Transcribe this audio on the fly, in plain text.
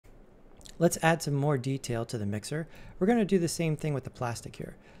let's add some more detail to the mixer. We're going to do the same thing with the plastic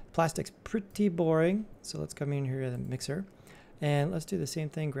here. Plastic's pretty boring, so let's come in here to the mixer. And let's do the same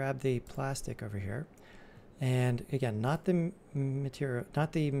thing, grab the plastic over here. And again, not the material,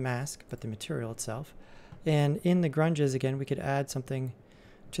 not the mask, but the material itself. And in the grunges, again, we could add something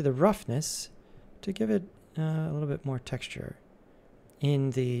to the roughness to give it a little bit more texture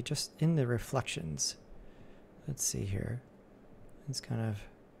in the, just in the reflections. Let's see here. It's kind of,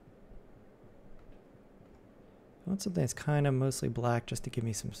 I want something that's kind of mostly black just to give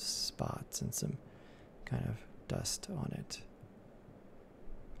me some spots and some kind of dust on it.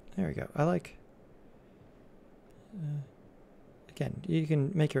 There we go. I like, again, you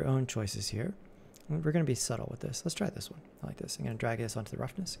can make your own choices here. We're going to be subtle with this. Let's try this one. I like this. I'm going to drag this onto the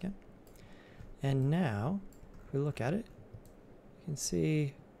roughness again. And now, if we look at it, you can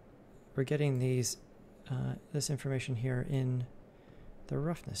see we're getting these, this information here in the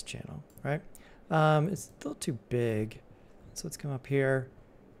roughness channel, right? It's a little too big. So let's come up here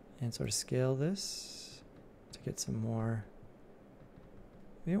and sort of scale this to get some more.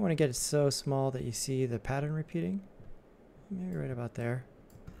 We don't want to get it so small that you see the pattern repeating. Maybe right about there.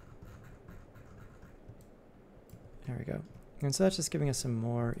 There we go. And so that's just giving us some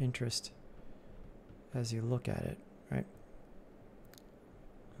more interest as you look at it, right?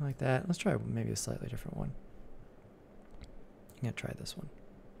 Like that. Let's try maybe a slightly different one. I'm going to try this one.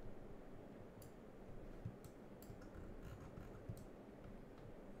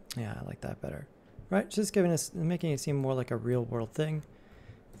 Yeah, I like that better. Right, just giving us, making it seem more like a real world thing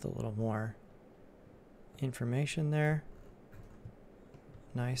with a little more information there.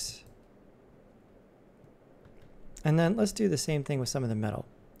 Nice. And then let's do the same thing with some of the metal.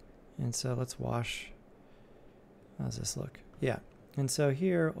 And so let's wash. How does this look? Yeah. And so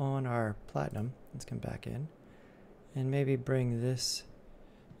here on our platinum, let's come back in and maybe bring this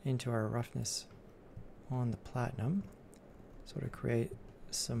into our roughness on the platinum. Sort of create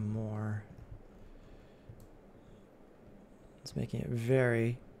some more. It's making it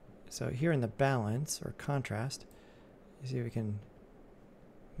very, so here in the balance or contrast, you see we can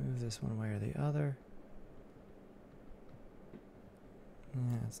move this one way or the other.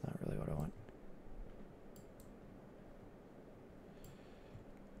 Yeah, that's not really what I want.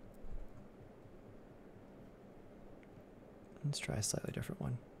 Let's try a slightly different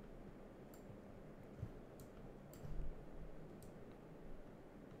one.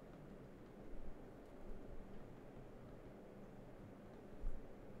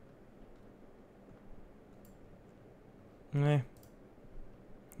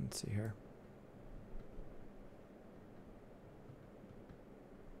 Let's see here.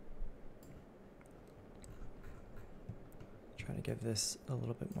 Try to give this a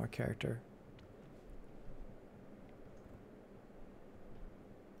little bit more character.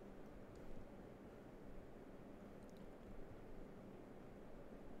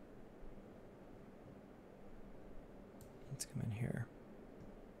 Let's come in here.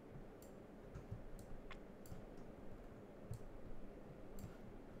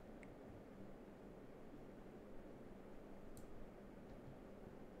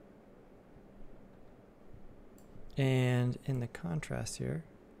 And in the contrast here,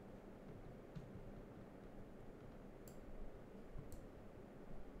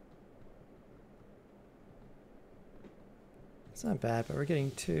 it's not bad, but we're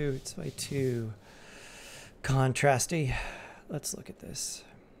getting too, it's way too contrasty. Let's look at this.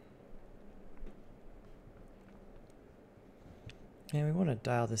 And we want to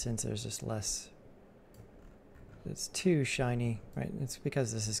dial this in so there's just less, it's too shiny, right? It's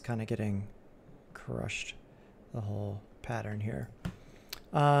because this is kind of getting crushed, the whole pattern here.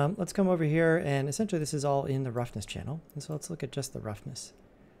 Let's come over here, and essentially this is all in the roughness channel. And so let's look at just the roughness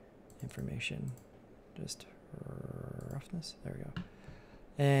information. Just roughness, there we go.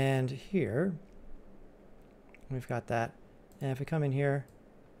 And here, we've got that. And if we come in here,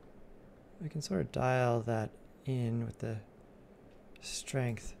 we can sort of dial that in with the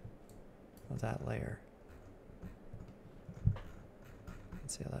strength of that layer.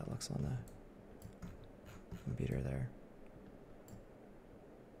 Let's see how that looks on the beater there.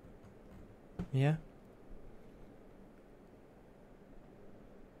 Yeah.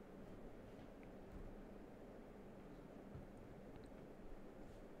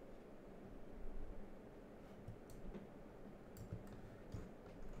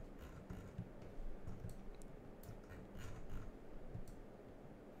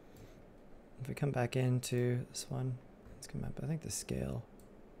 If we come back into this one, let's come up, I think the scale.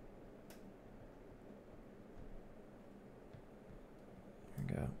 There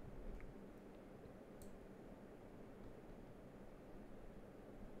we go.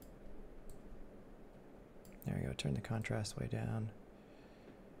 go. Turn the contrast way down.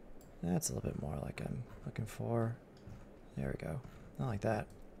 That's a little bit more like I'm looking for. There we go. Not like that.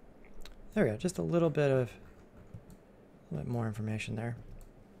 There we go. Just a little bit more information there.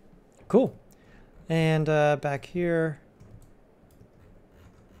 Cool. And back here.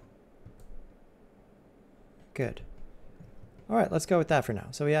 Good. All right, let's go with that for now.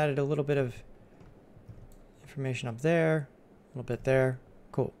 So we added a little bit of information up there, a little bit there.